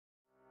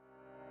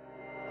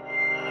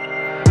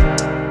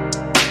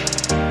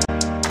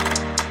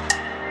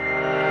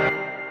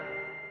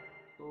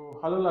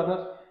Hello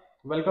learners,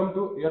 welcome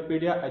to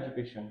YourPedia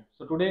Education.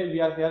 So today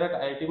we are here at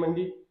IIT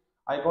Mandi.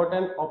 I got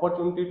an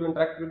opportunity to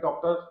interact with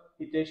Dr.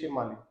 IIT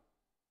Mandi,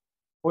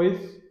 who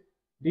is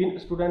Dean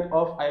Student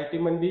of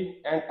IIT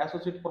Mandi and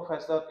Associate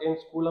Professor in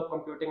School of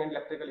Computing and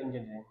Electrical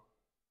Engineering.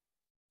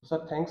 So,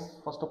 sir, thanks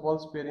first of all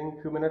sparing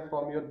few minutes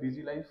from your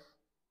busy life.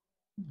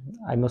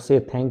 I must say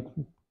thank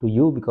to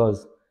you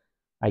because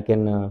I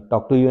can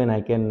talk to you and I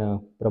can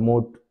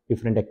promote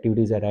different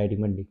activities at IIT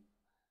Mandi.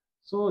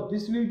 So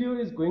this video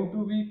is going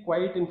to be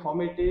quite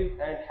informative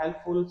and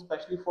helpful,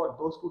 especially for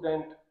those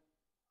students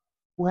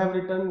who have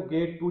written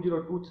GATE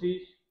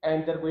 2023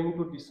 and they're going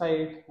to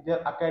decide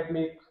their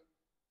academic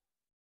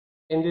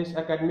in this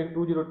academic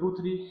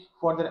 2023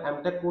 for their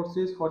MTech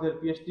courses, for their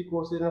PhD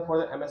courses and for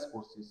their MS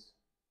courses.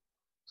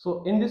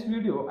 So in this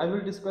video, I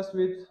will discuss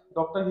with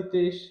Dr.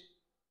 Hitesh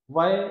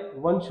why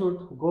one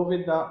should go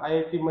with the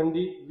IIT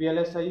Mandi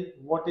VLSI,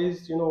 what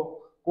is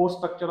course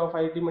structure of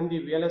IIT Mandi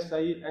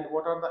VLSI and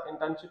what are the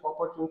internship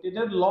opportunities.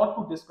 There are a lot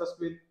to discuss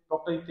with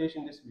Dr. Hitesh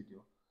in this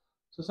video.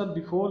 So sir,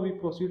 before we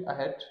proceed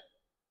ahead,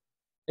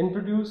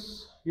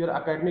 introduce your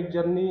academic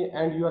journey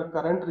and your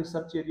current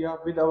research area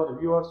with our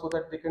viewers so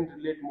that they can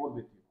relate more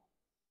with you.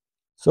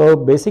 So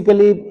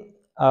basically,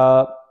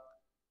 I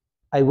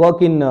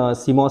work in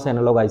CMOS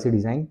analog IC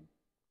design.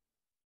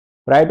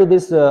 Prior to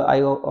this,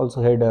 I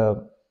also had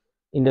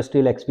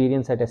industrial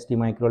experience at ST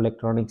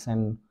Microelectronics,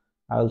 and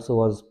I also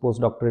was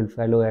postdoctoral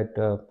fellow at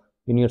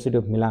University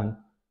of Milan.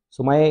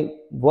 So my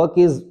work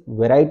is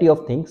variety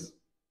of things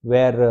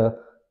where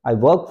I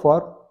work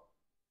for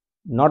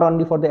not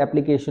only for the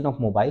application of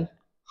mobile,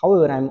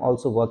 however I am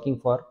also working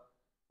for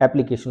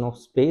application of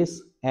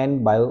space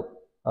and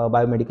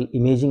biomedical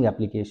imaging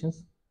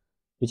applications,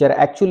 which are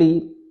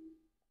actually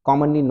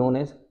commonly known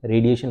as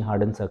radiation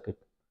hardened circuit.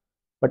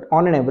 But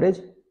on an average,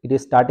 it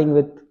is starting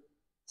with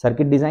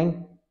circuit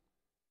design,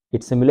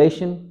 its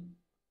simulation,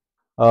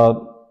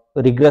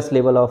 rigorous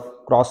level of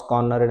cross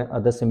corner and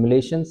other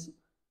simulations,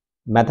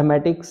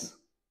 mathematics,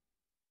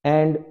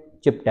 and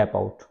chip tap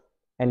out.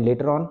 And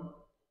later on,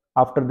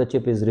 after the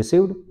chip is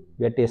received,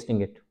 we are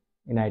testing it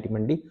in IIT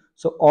Mandi.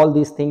 So all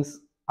these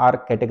things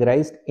are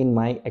categorized in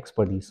my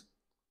expertise.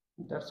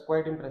 That's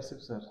quite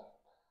impressive, sir.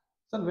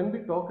 Sir, when we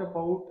talk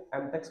about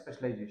MTech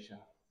specialization,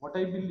 what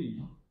I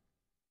believe,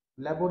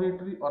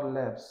 laboratory or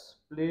labs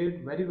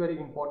played very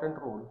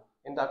important role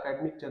in the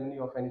academic journey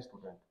of any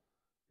student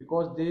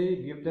because they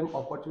give them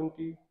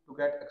opportunity to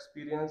get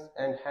experience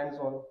and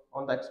hands-on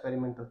on the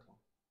experimental thing.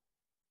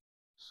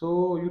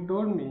 So you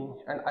told me,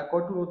 and I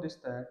got to know this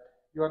that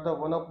you are the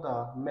one of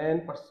the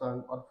main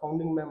person or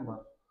founding member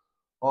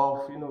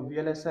of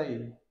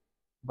VLSI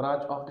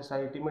branch of this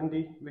IIT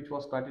Mandi, which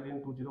was started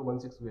in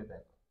 2016 way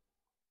back.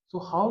 So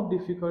how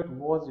difficult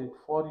was it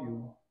for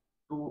you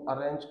to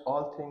arrange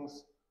all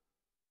things,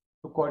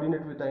 to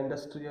coordinate with the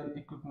industrial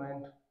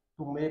equipment,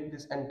 to make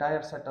this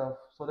entire setup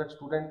so that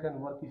student can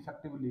work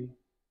effectively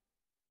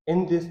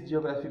in this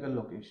geographical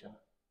location?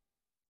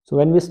 So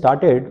when we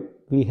started,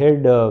 we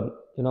had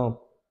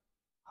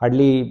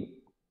hardly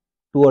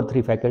 2 or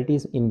 3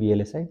 faculties in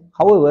VLSI.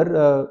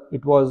 However,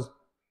 it was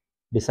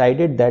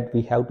decided that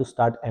we have to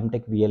start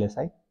MTech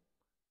VLSI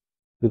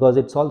because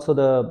it's also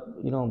the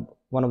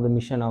one of the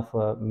mission of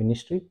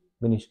Ministry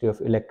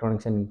of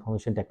Electronics and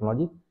Information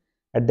Technology.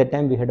 At that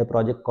time, we had a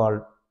project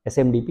called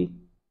SMDP,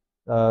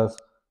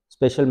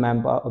 Special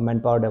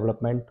Manpower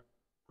Development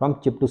from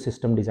Chip to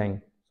System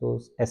Design. So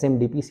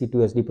SMDP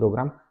C2SD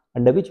program,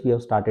 under which we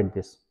have started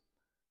this.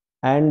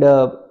 And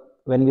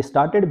when we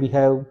started, we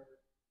have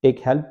take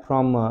help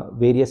from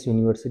various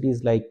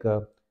universities like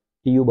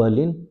TU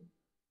Berlin,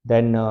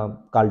 then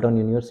Carleton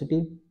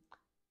University,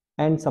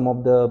 and some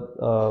of the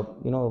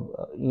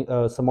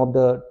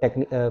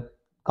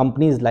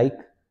companies like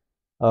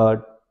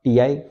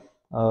TI,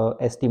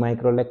 ST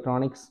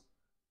Microelectronics,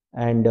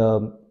 and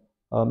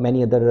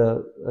many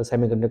other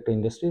semiconductor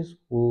industries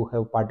who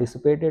have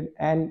participated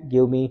and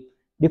gave me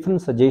different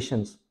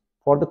suggestions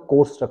for the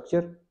course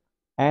structure.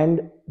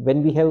 And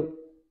when we have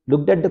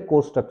looked at the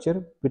course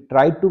structure, we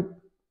tried to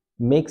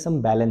make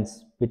some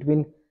balance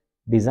between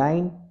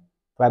design,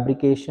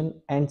 fabrication,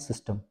 and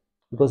system,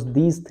 because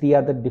these three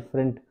are the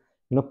different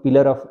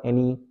pillar of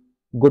any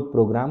good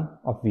program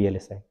of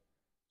VLSI.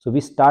 So we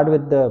start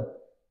with the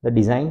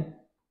design,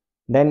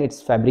 then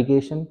it's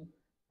fabrication,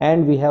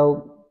 and we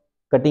have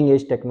cutting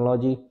edge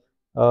technology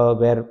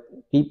where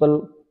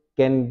people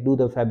can do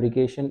the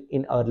fabrication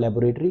in our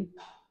laboratory,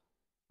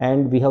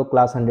 and we have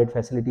class 100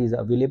 facilities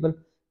available.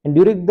 And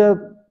during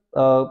the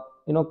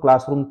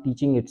classroom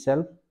teaching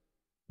itself,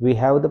 we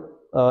have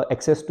the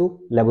access to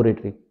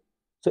laboratory.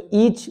 So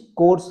each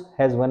course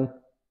has one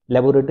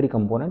laboratory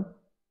component.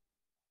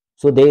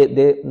 So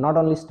they not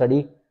only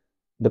study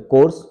the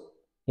course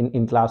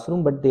in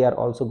classroom, but they are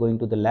also going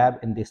to the lab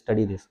and they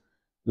study this.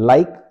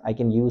 Like, I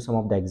can use some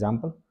of the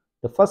example.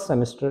 The first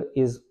semester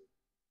is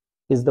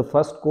the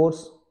first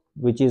course,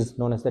 which is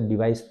known as the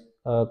device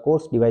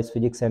course, device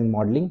physics and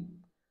modeling.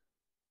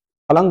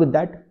 Along with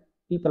that,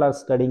 people are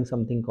studying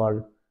something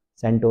called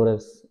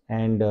Centaurus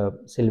and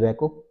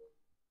Silvaco.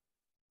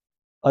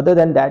 Other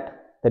than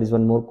that, there is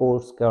one more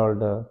course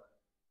called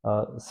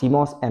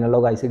CMOS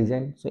analog IC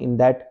design. So in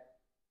that,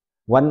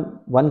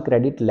 one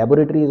credit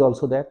laboratory is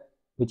also there,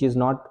 which is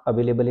not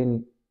available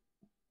in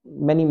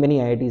many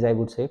IITs, I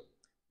would say,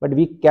 but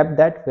we kept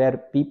that where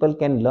people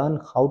can learn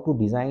how to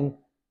design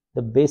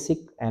the basic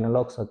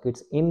analog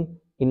circuits in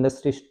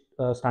industry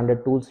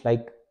standard tools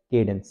like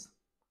Cadence.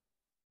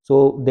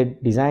 So they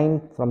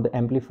design from the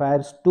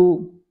amplifiers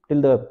to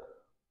till the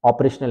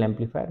operational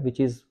amplifier, which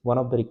is one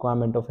of the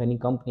requirement of any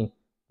company.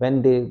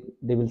 When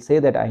they will say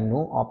that I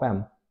know op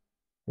amp,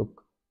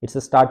 look, it's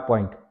a start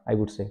point, I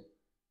would say.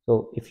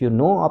 So if you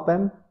know op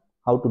amp,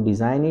 how to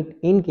design it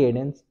in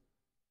Cadence,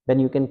 then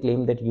you can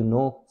claim that you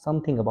know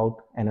something about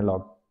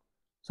analog.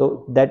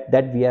 So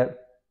that we are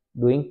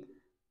doing.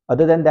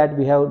 Other than that,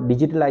 we have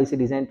digital IC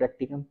design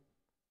practicum,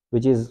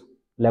 which is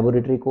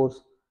laboratory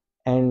course,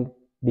 and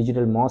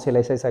digital MOS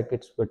LSI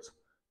circuits,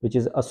 which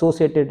is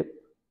associated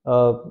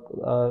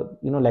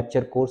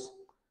lecture course.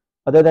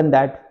 Other than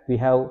that, we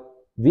have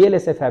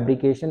VLSI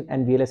fabrication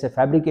and VLSI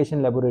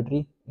fabrication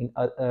laboratory in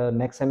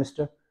next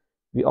semester.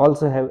 We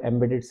also have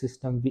embedded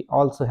system. We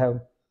also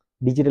have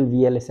digital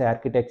VLSI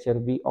architecture.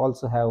 We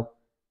also have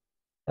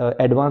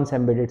advanced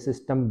embedded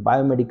system,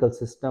 biomedical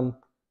system,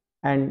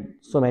 and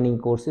so many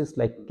courses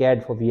like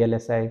CAD for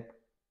VLSI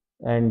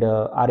and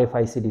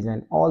RFIC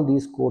design. All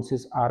these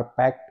courses are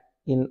packed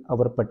in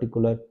our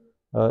particular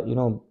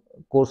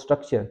course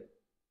structure,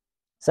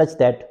 such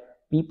that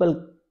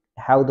people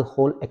have the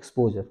whole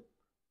exposure.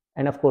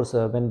 And of course,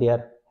 when they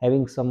are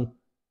having some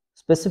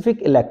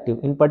specific elective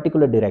in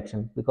particular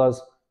direction,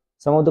 because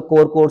some of the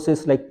core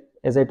courses, like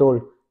as I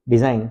told,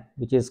 design,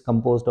 which is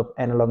composed of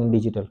analog and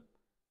digital,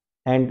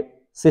 and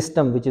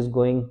system, which is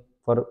going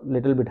for a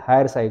little bit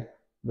higher side,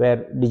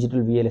 where digital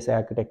VLSI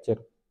architecture,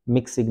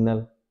 mixed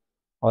signal,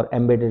 or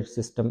embedded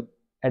system,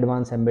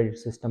 advanced embedded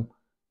system,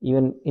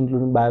 even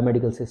including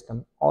biomedical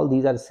system, all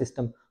these are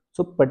system.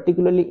 So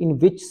particularly in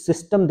which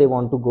system they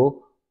want to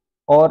go,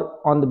 or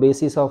on the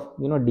basis of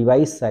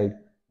device side,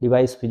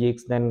 device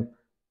physics, then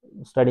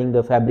studying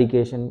the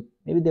fabrication,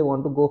 maybe they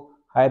want to go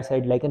higher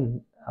side like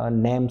a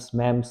NAMS,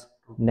 MEMS,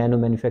 nano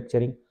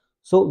manufacturing.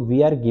 So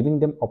we are giving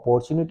them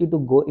opportunity to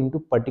go into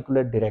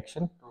particular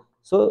direction.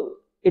 So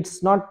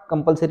it's not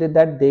compulsory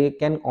that they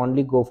can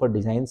only go for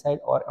design side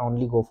or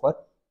only go for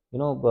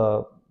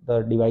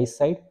the device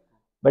side,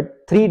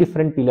 but three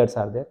different pillars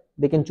are there.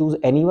 They can choose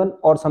anyone,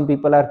 or some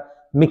people are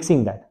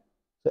mixing that.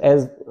 So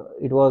as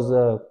it was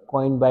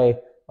coined by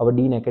our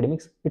dean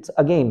academics, it's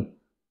again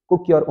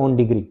cook your own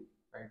degree.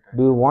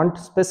 Do you want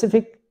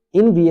specific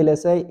in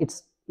VLSI?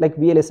 It's like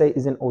VLSI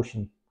is an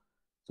ocean.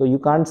 So you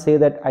can't say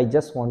that I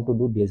just want to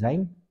do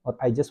design or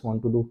I just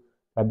want to do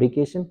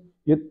fabrication.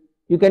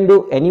 You can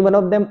do any one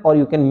of them, or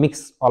you can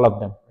mix all of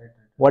them,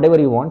 whatever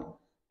you want.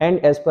 And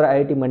as per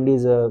IIT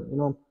Mandi's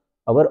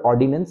our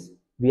ordinance,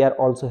 we are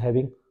also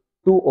having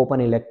 2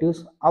 open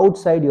electives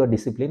outside your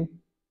discipline,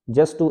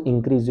 just to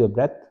increase your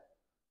breadth.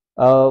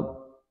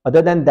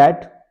 Other than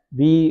that,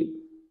 we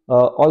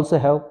also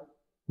have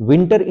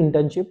winter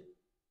internship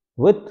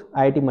with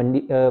IIT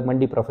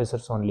Mandi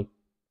professors only.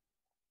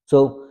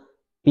 So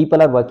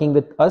people are working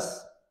with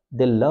us.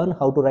 They learn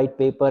how to write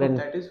paper, So and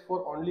that is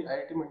for only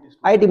IIT Mandi students?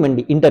 IIT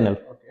Mandi internal.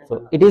 Okay, So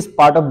internal. it is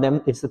part of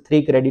them. It's a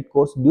 3 credit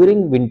course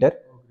during winter.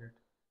 Oh, great.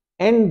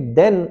 And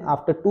then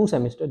after 2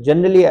 semesters,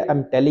 generally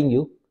I'm telling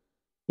you,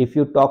 if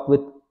you talk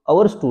with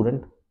our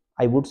student,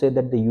 I would say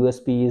that the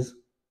USP is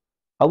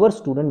our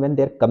student when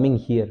they're coming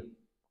here.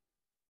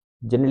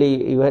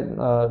 Generally, even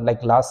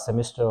like last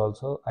semester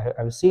also,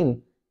 I've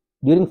seen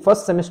during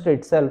first semester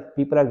itself,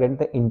 people are getting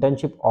the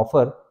internship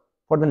offer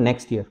for the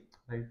next year.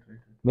 Right.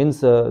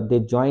 Means they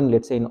join,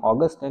 let's say in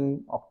August,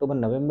 and October,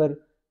 November,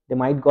 they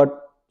might got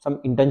some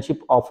internship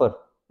offer,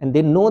 and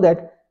they know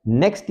that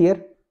next year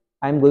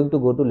I'm going to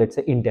go to, let's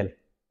say, Intel.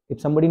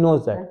 If somebody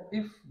knows that, And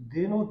if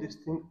they know this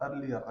thing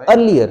earlier, right?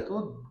 Earlier.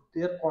 So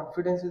their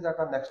confidence is at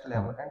a next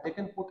level, and they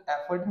can put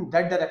effort in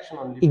that direction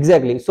only.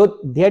 Exactly. So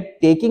they are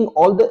taking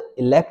all the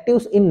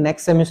electives in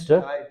next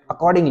semester Right.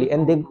 accordingly,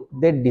 and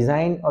they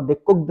design or they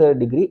cook the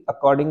degree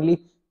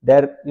accordingly,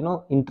 their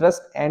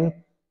interest and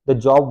the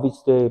job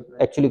which they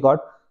actually got.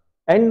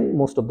 And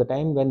most of the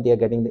time when they are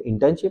getting the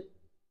internship,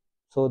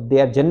 so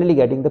they are generally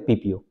getting the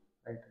PPO.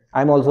 Right.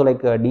 I'm also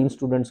like a dean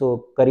student,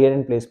 so career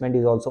and placement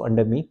is also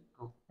under me,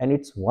 and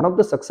it's one of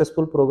the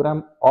successful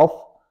program of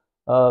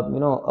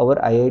our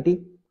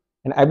IIT.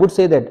 And I would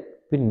say that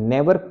we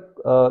never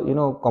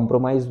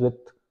compromise with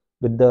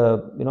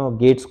the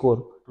GATE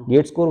score.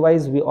 GATE score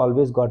wise, we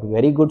always got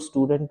very good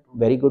student,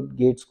 very good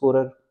GATE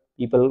scorer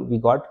people we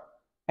got.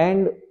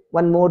 And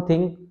one more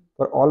thing,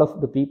 for all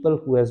of the people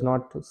who has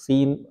not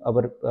seen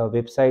our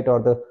website or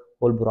the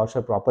whole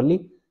brochure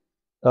properly,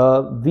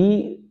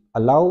 we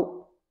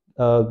allow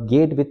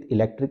GATE with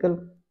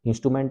electrical,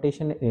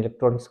 instrumentation, and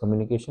electronics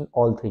communication,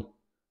 all 3,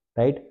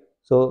 right?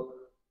 So,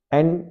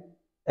 and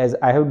as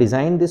I have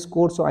designed this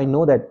course, so I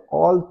know that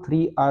all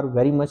 3 are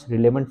very much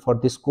relevant for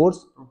this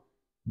course.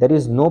 There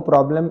is no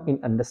problem in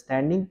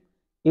understanding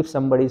if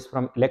somebody is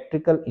from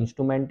electrical,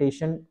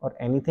 instrumentation, or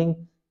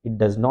anything. It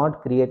does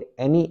not create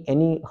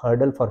any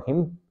hurdle for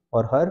him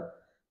or her,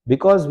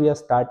 because we are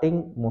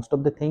starting most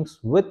of the things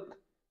with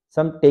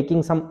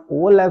taking some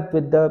overlap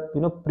with the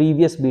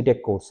previous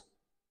BTech course,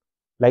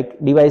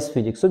 like device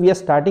physics. So we are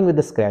starting with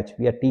the scratch.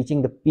 We are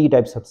teaching the P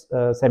types of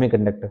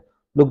semiconductor.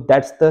 Look,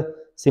 that's the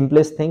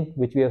simplest thing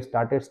which we have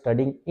started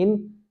studying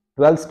in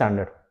 12th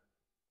standard.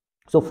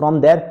 So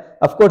from there,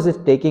 of course,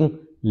 it's taking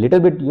little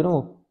bit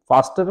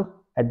faster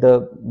at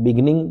the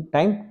beginning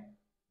time.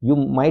 You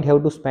might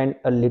have to spend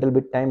a little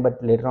bit time,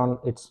 but later on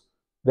it's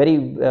very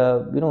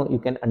you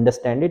can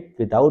understand it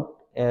without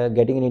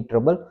getting any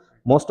trouble.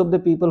 Most of the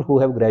people who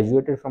have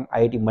graduated from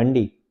IIT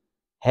Mandi,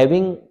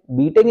 having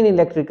BTech in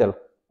electrical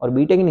or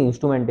BTech in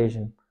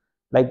instrumentation,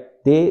 like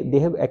they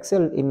have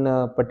excelled in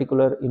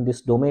particular in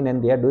this domain,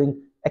 and they are doing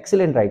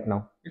excellent right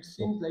now. It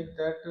seems like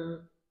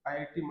that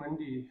IIT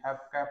Mandi have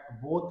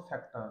kept both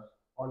factors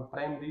on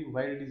primary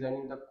while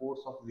designing the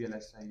course of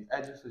VLSI,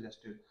 as you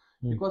suggested.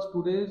 Because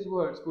today's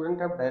world,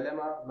 students have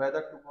dilemma whether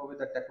to go with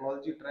the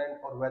technology trend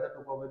or whether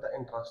to go with the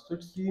interest. So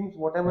it seems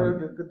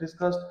whatever you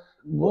discussed,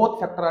 both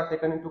factors are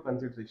taken into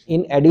consideration.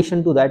 In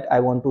addition to that, I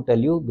want to tell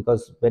you,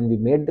 because when we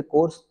made the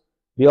course,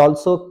 we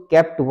also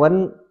kept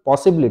one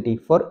possibility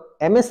for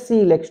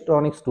MSc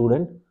electronics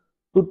student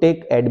to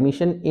take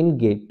admission in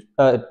GATE,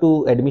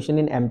 to admission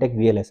in MTech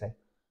VLSI.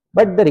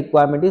 But the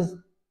requirement is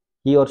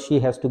he or she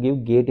has to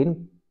give GATE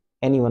in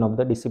any one of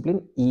the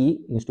discipline, EE,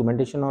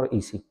 instrumentation or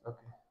EC. Okay.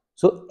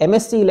 So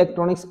MSc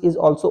electronics is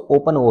also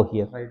open over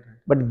here, right.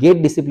 But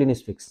GATE discipline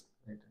is fixed.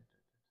 Right.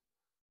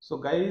 So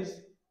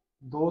guys,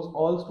 those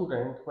all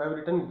students who have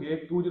written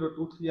GATE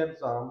 2023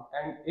 exam,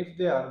 and if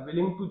they are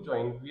willing to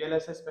join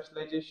VLSI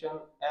specialization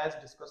as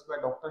discussed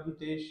by Dr.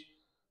 Hitesh,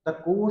 the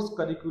course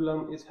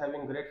curriculum is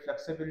having great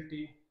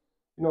flexibility.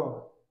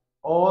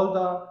 All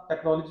the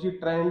technology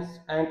trends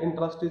and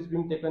interest is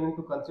being taken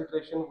into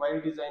consideration while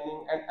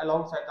designing and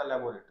alongside the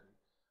laboratory.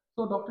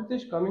 So Dr.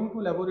 Hitesh, coming to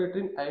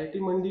laboratory in IIT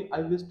Mandi,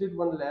 I visited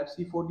one lab,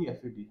 C4D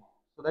FED.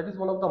 So that is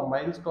one of the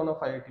milestone of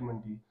IIT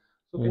Mandi.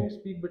 So can you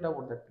speak a bit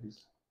about that,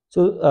 please?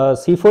 So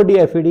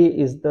C4D FED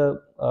is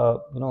the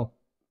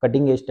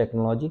cutting edge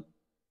technology,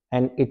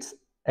 and it's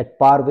at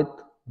par with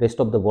rest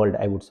of the world,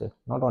 I would say,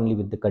 not only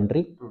with the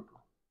country.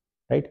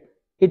 Right?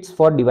 It's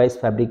for device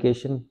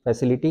fabrication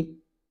facility.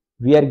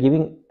 We are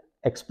giving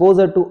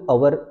exposure to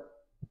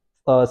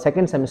our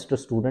second semester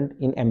student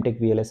in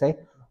MTech VLSI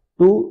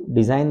to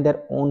design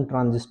their own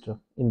transistor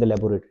in the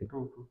laboratory.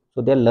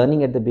 So they are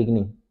learning at the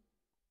beginning.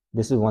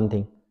 This is one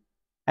thing,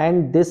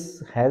 and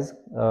this has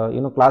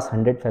class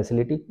 100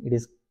 facility. It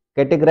is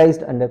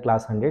categorized under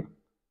class 100,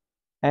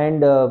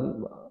 and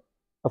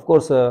of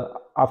course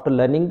after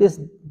learning this,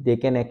 they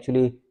can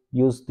actually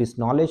use this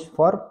knowledge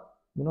for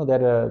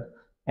their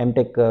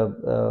MTech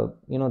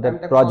their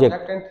MTech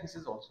project and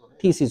thesis also, right?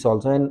 Thesis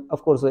also, and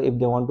of course if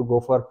they want to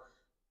go for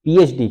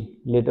PhD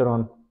later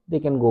on, they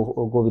can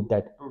go with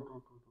that.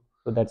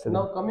 So that's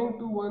now coming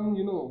to one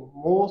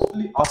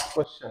mostly asked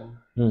question.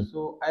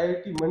 So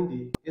IIT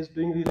Mandi is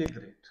doing really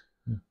great.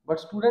 But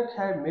students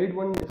have made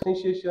one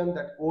differentiation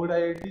that old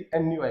IIT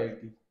and new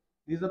IIT.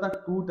 These are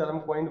the two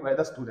terms coined by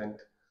the student.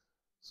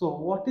 So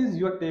what is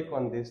your take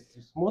on this?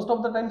 Most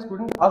of the time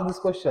students ask this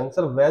question,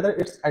 sir, whether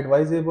it's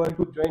advisable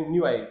to join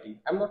new IIT.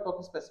 I'm not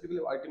talking specifically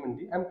about IIT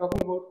Mandi. I'm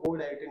talking about old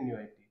IIT and new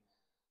IIT.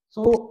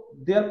 So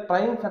their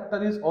prime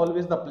factor is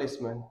always the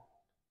placement.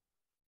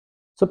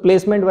 So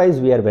placement wise,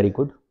 we are very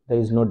good. There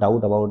is no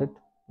doubt about it.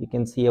 You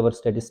can see our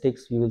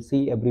statistics. You will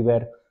see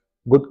everywhere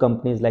good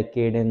companies like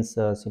Cadence,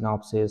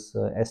 Synopsys,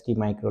 ST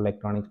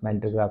Microelectronics,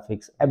 Mentor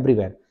Graphics,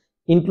 everywhere,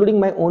 including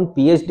my own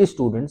PhD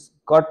students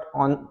got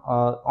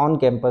on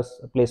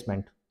campus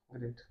placement.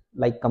 Great.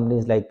 Like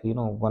companies like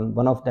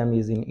one of them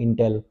is in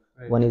Intel,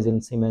 one is in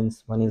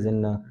Siemens, one is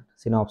in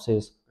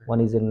Synopsys,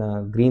 one is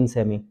in Green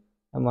Semi,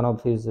 and one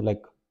of is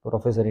like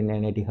professor in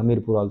NIT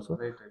Hamirpur also.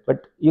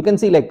 But you can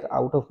see, like,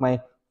 out of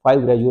my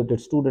 5 graduated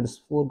students,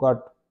 4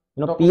 got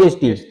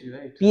PhD.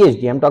 Right?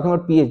 PhD. I'm talking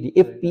about PhD.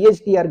 If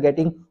PhD are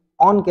getting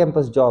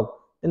on-campus job,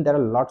 then there are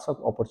lots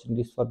of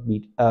opportunities for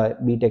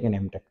BTech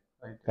and MTech.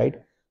 Right?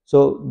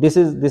 So this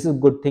is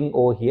good thing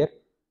over here,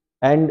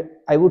 and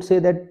I would say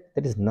that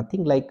there is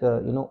nothing like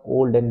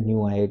old and new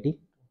IIT.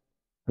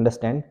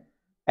 Understand?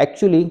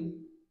 Actually,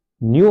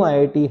 new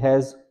IIT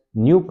has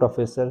new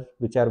professors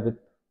which are with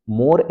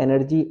more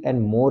energy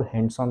and more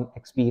hands-on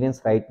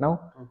experience right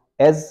now.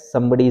 As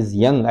somebody is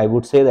young, I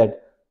would say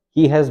that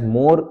he has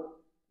more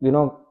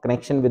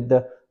connection with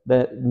the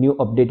new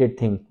updated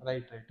thing.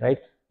 Right?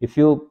 If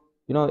you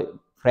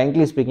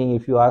frankly speaking,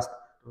 if you ask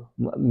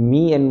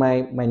me and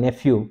my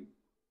nephew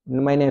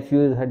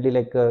is hardly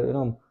like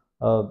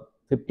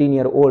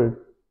 15-year-old.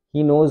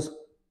 He knows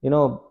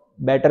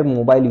better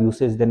mobile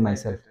usage than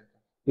myself,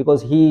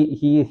 because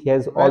he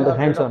has all the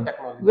hands on,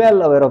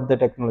 well aware of the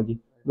technology,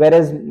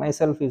 whereas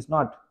myself is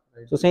not.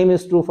 So same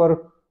is true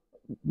for,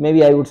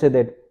 maybe I would say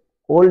that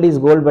old is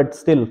gold, but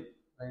still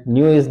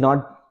new is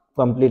not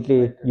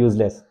completely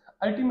useless.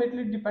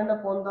 Ultimately, it depends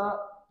upon the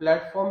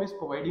platform is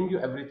providing you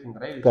everything,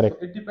 right? Correct.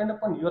 So it depends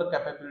upon your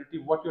capability,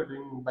 what you're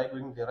doing by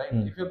going there, right?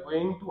 If you're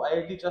going to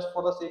IIT just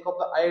for the sake of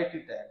the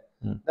IIT tag,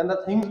 then the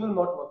things will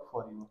not work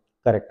for you.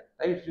 Correct.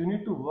 Right? You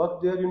need to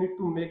work there, you need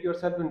to make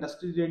yourself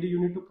industry ready, you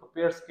need to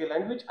prepare skill,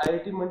 and which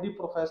IIT Mandi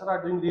professor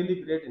are doing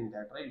really great in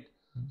that, right?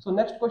 So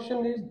next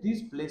question is,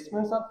 these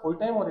placements are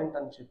full-time or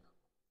internship?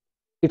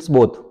 It's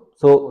both.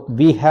 So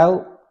we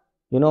have,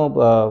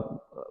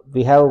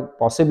 we have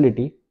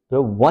possibility to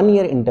have 1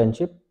 year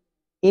internship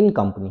in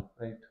company.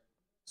 Right.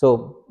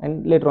 So,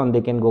 and later on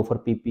they can go for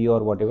PP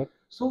or whatever.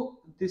 So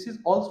this is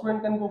all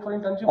students can go for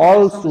internship?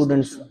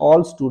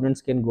 All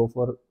students can go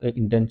for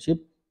internship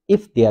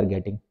if they are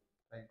getting.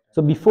 Right.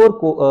 So before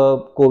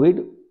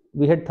COVID,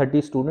 we had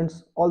 30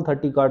 students, all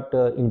 30 got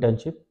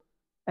internship,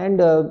 and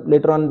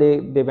later on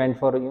they went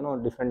for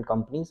different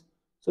companies.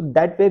 So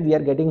that way we are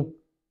getting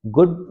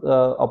good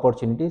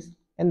opportunities,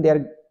 and they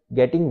are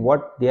getting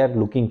what they are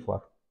looking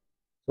for.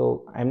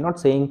 So I'm not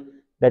saying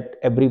that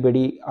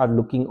everybody are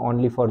looking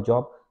only for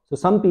job. So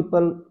some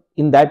people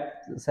in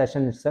that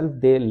session itself,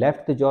 they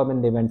left the job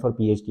and they went for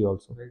PhD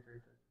also. Right.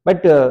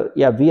 But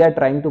yeah, we are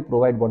trying to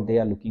provide what they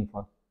are looking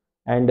for.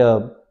 And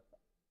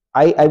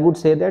I would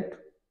say that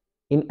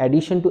in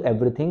addition to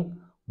everything,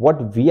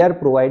 what we are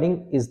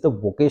providing is the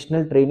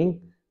vocational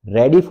training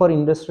ready for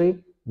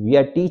industry. We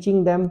are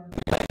teaching them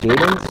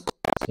cadence,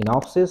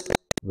 synopsis,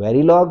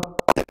 Verilog,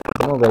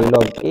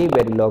 Verilog A,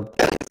 Verilog,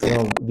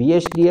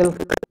 VHDL.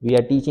 We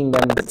are teaching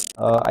them,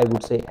 I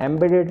would say,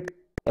 embedded,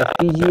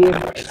 FPGA,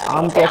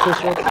 ARM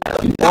processor.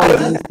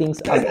 All these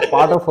things are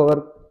part of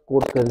our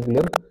core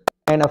curriculum,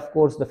 and of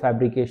course the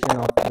fabrication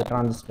of the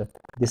transistor.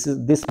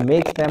 This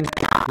makes them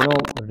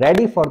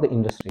ready for the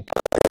industry.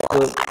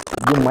 So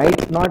you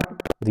might not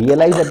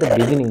realize at the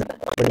beginning,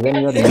 but when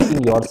you are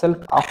meeting yourself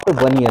after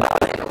 1 year,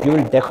 you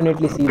will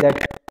definitely see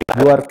that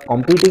you are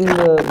competing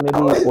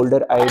maybe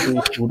older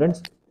IIT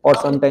students, or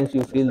sometimes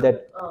you feel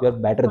that you are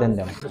better than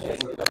them.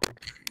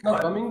 Now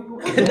coming to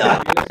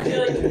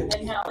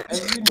as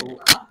we know,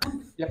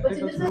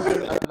 electrical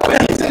students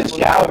apply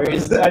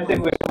showers. So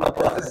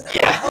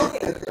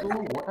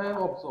what I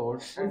have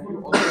observed, and you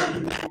also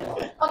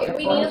Okay,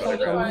 we need a some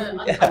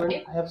communication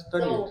students have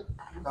studied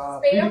the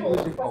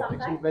prerequisite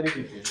topics in very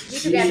detail.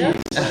 together.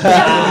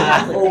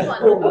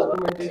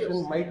 Instrumentation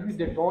might be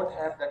they don't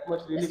have that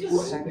much really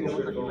good handle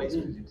over the device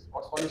physics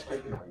or solid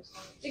state device.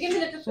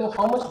 So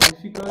how much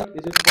difficult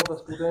is it for the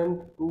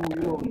student to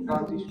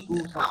transition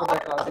to suffer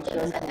that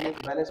transition, to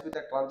make balance with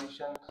that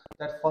transition,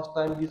 that first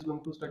time he's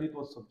going to study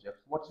those subjects?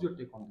 What's your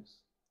take on this?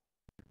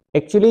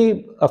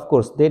 Actually, of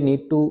course, they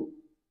need to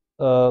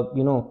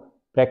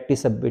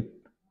practice a bit,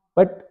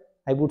 but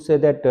I would say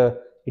that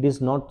it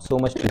is not so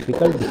much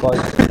difficult because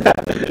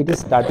it is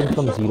starting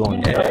from zero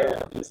only.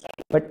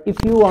 But if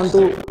you want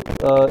to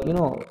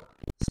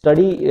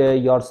study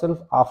yourself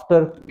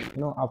after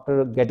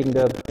after getting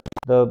the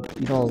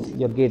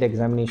your GATE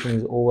examination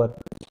is over,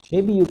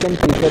 maybe you can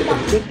prepare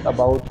a bit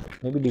about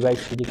maybe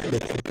device physics,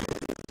 let's say.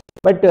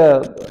 But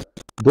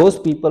those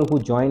people who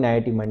joined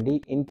IIT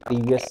Mandi in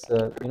previous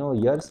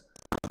years,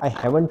 I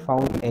haven't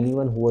found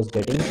anyone who was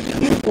getting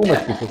too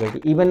much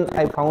difficulty. Even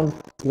I found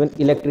even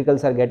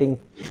electricals are getting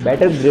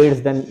better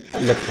grades than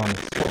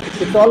electronics.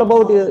 It's all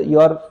about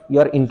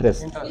your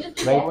interest,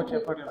 right? How much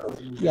effort you're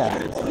putting? Yeah.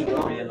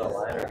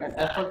 And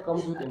effort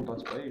comes with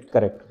interest, right?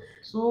 Correct.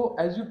 So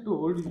as you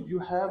told, you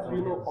have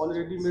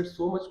already made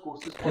so much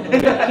courses for the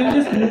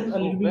so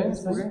when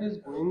student is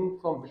going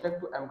from BTech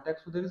to MTech,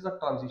 so there is a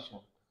transition,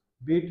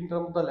 be it in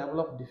terms of the level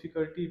of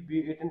difficulty, be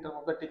it in terms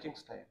of the teaching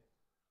style.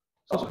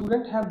 So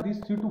students have these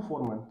 3 to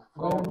 4 months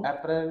from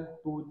April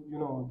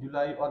to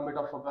July or mid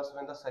of August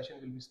when the session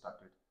will be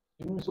started.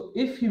 So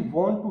if you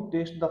want to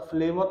taste the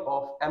flavor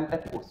of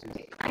MTech courses,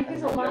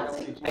 and what kind of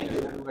teaching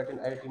you will get in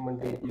IIT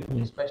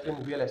Mandi, especially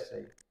in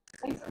VLSI.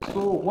 So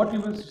what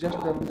you will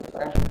suggest them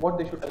and what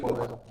they should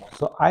follow as of now?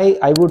 So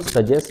I would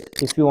suggest,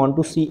 if you want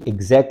to see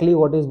exactly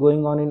what is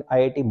going on in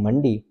IIT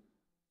Mandi,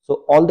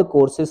 so all the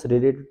courses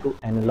related to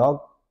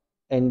analog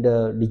and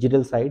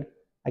digital side,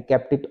 I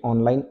kept it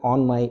online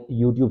on my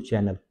YouTube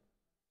channel.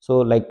 So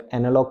like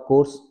analog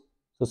course,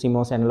 so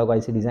CMOS analog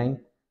IC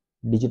design,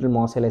 digital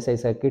MOS LSI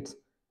circuits,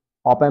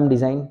 op-amp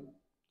design.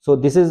 So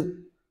this is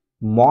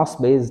MOS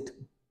based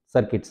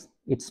circuits.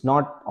 It's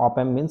not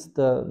op-amp means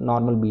the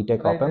normal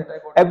BTech op-amp.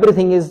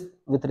 Everything is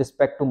with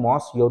respect to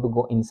MOS. You have to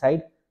go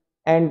inside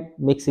and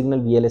mixed signal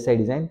VLSI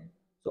design.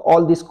 So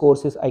all these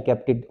courses I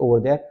kept it over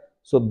there.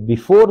 So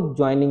before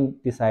joining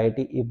this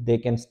IIT, if they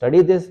can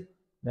study this,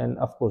 then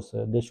of course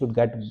they should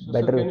get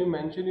better. So can you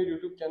mention your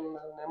YouTube channel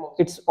name also?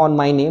 It's on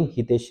my name,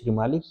 Hitesh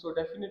Rimali. So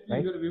definitely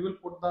right? we will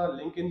put the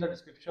link in the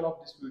description of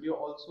this video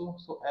also.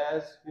 So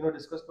as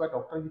discussed by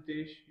Dr.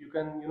 Hitesh, you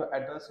can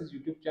address his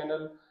YouTube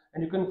channel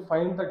and you can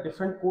find the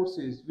different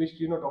courses which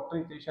Dr.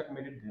 Hitesh had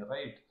made it there,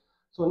 right?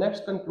 So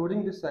next,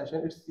 concluding this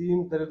session, it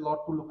seems there is a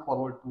lot to look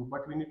forward to,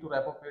 but we need to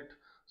wrap up it.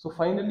 So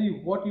finally,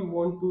 what you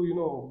want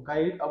to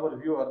guide our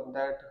viewer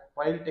that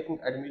while taking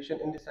admission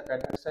in this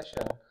academic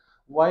session,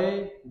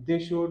 why they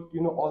should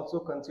also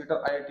consider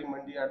IIT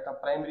Mandi at the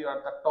primary or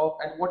at the top,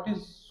 and what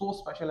is so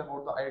special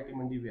about the IIT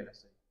Mandi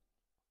VLSI?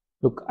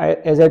 Look,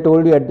 as I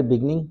told you at the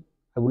beginning,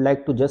 I would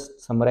like to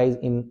just summarize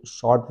in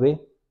short way.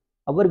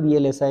 Our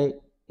VLSI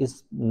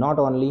is not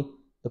only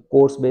the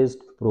course-based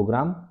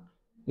program,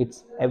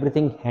 it's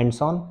everything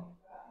hands-on,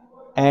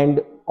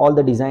 and all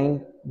the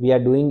design we are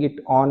doing it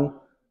on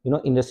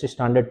industry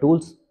standard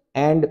tools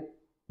and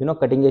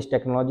cutting edge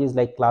technologies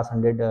like class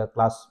 100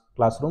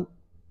 classroom,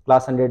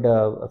 class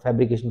 100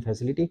 fabrication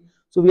facility.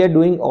 So we are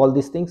doing all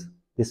these things.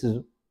 This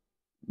is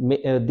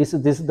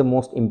the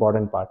most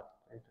important part,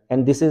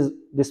 and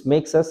this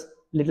makes us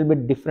little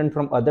bit different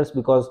from others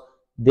because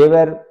they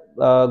were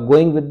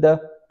going with the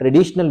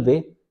traditional way,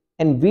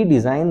 and we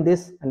design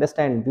this,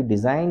 understand, we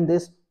design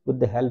this with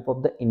the help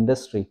of the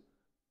industry.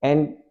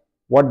 And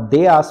what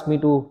they asked me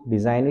to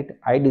design it,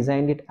 I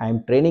designed it. I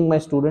am training my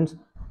students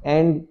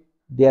and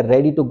they are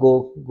ready to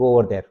go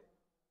over there.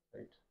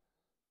 Right.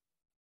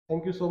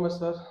 Thank you so much,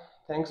 sir.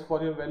 Thanks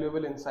for your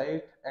valuable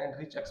insight and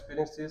rich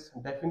experiences.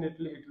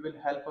 Definitely it will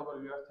help our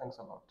viewers. Thanks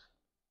a lot.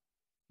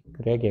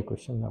 रह गया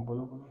question ना,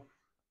 बोलो बोलो।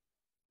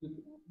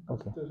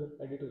 Okay,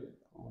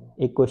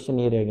 एक question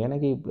ये रह गया ना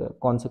कि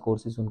कौन से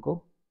कोर्सेज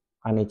उनको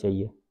आने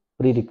चाहिए,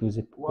 प्री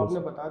रिक्विजिट। वो आपने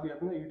बता दिया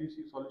था ना,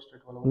 ईडीसी सॉलिड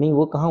स्टेट वाला। नहीं,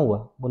 वो कहाँ हुआ,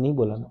 वो नहीं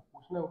बोला ना।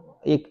 पूछना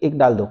एक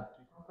डाल दो,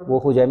 वो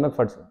हो जाए, मैं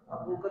फट से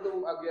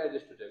आगे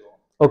एडजस्ट हो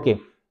जाएगा। ओके,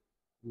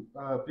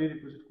 प्री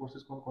रिक्विजिट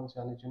कोर्सेज कौन कौन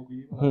से आने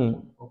चाहिए।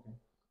 Okay,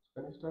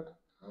 can you start?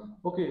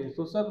 Okay,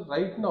 so sir,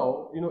 right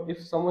now,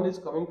 if someone is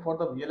coming for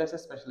the VLSI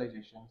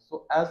specialization,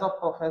 so as a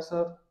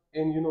professor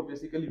in,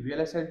 basically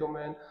VLSI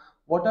domain,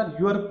 what are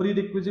your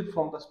prerequisites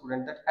from the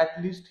student that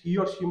at least he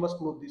or she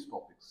must know these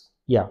topics?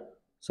 Yeah,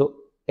 so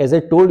as I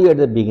told you at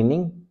the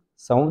beginning,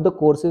 some of the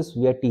courses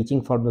we are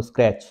teaching from the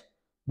scratch,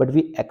 but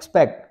we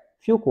expect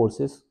few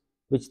courses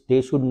which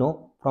they should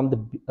know from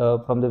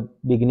the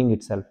beginning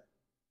itself.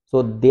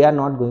 So they are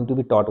not going to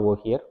be taught over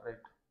here, right,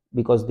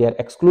 because they are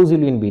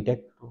exclusively in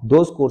BTech.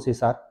 Those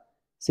courses are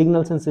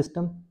signals and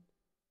system,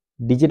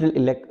 digital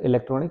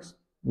electronics,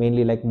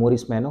 mainly like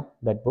Maurice Mano,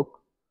 that book.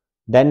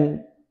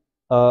 Then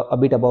a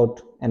bit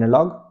about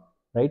analog,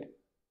 right,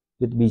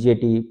 with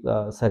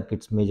BJT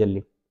circuits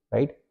majorly,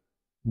 right.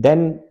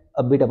 Then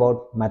a bit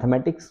about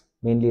mathematics,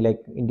 mainly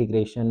like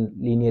integration,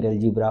 linear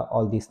algebra,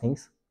 all these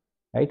things,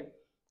 right.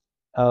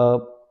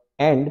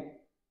 And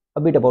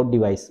a bit about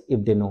device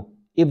if they know.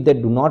 If they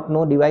do not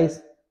know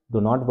device,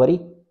 do not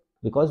worry,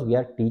 because we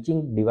are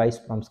teaching device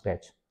from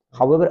scratch.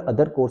 However,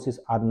 other courses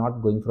are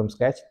not going from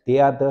scratch. They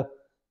are the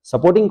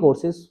supporting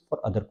courses for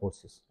other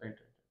courses. Right.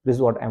 This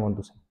is what I want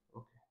to say.